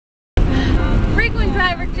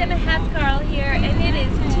driver Jenna Hathcarl here, and it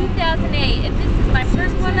is 2008, and this is my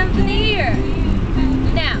first one of the year.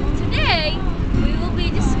 Now, today we will be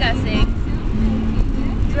discussing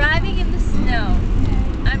driving in the snow.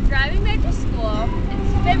 I'm driving back to school.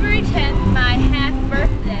 It's February 10th, my half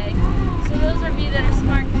birthday. So those of you that are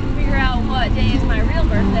smart can figure out what day is my real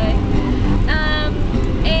birthday.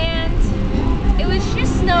 And it was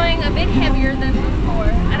just snowing a bit heavier than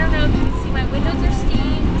before. I don't know if you can see my windows are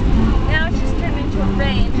steamed. Now it's just turned into a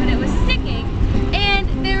rain, but it was sticking. And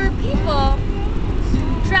there were people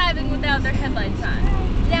driving without their headlights on.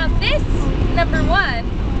 Now this, number one,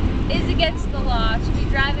 is against the law to be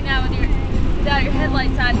driving out without your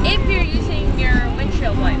headlights on if you're using your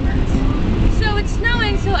windshield wipers. So it's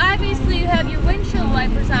snowing, so obviously you have your windshield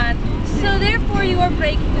wipers on, so therefore you are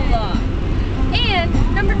breaking the law. And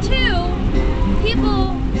number two,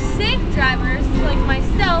 people, safe drivers like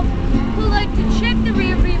myself, who like to check the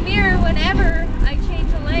rearview mirror whenever I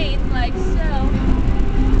change a lane, like so,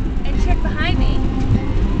 and check behind me,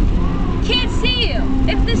 can't see you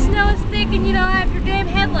if the snow is thick and you don't have your damn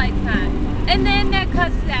headlights on. And then that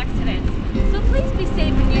causes accidents. So please be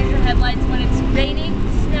safe and use your headlights when it's raining,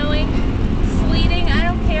 snowing, sleeting, I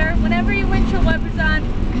don't care. Whenever your windshield wipers on,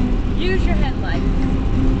 use your headlights.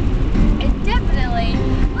 And definitely,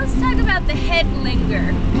 let's talk about the head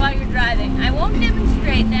linger while you're driving. I won't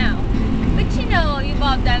demonstrate now, but you know, you've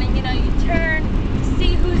all done it, you know, you turn to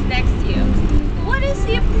see who's next to you. What is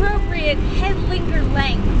the appropriate head linger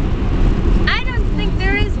length? I don't think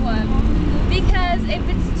there is one, because if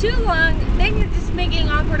it's too long, then you're just making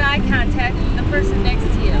awkward eye contact with the person next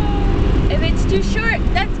to you. If it's too short,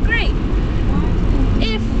 that's great.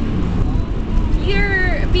 If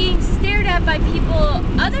you're being stared at by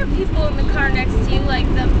other people in the car next to you, like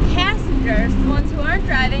the passengers, the ones who aren't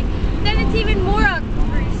driving, then it's even more awkward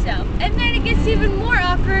for yourself. And then it gets even more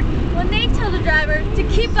awkward when they tell the driver to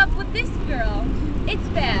keep up with this girl. It's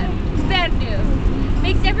bad. It's bad news.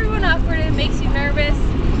 Makes everyone awkward, and it makes you nervous,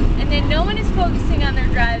 and then no one is focusing on their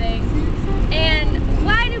driving. And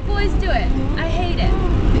why do boys do it? I hate it.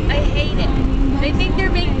 I hate it. They think they're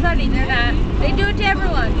being funny, they're not. They do it to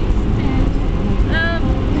everyone.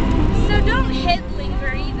 So don't head linger.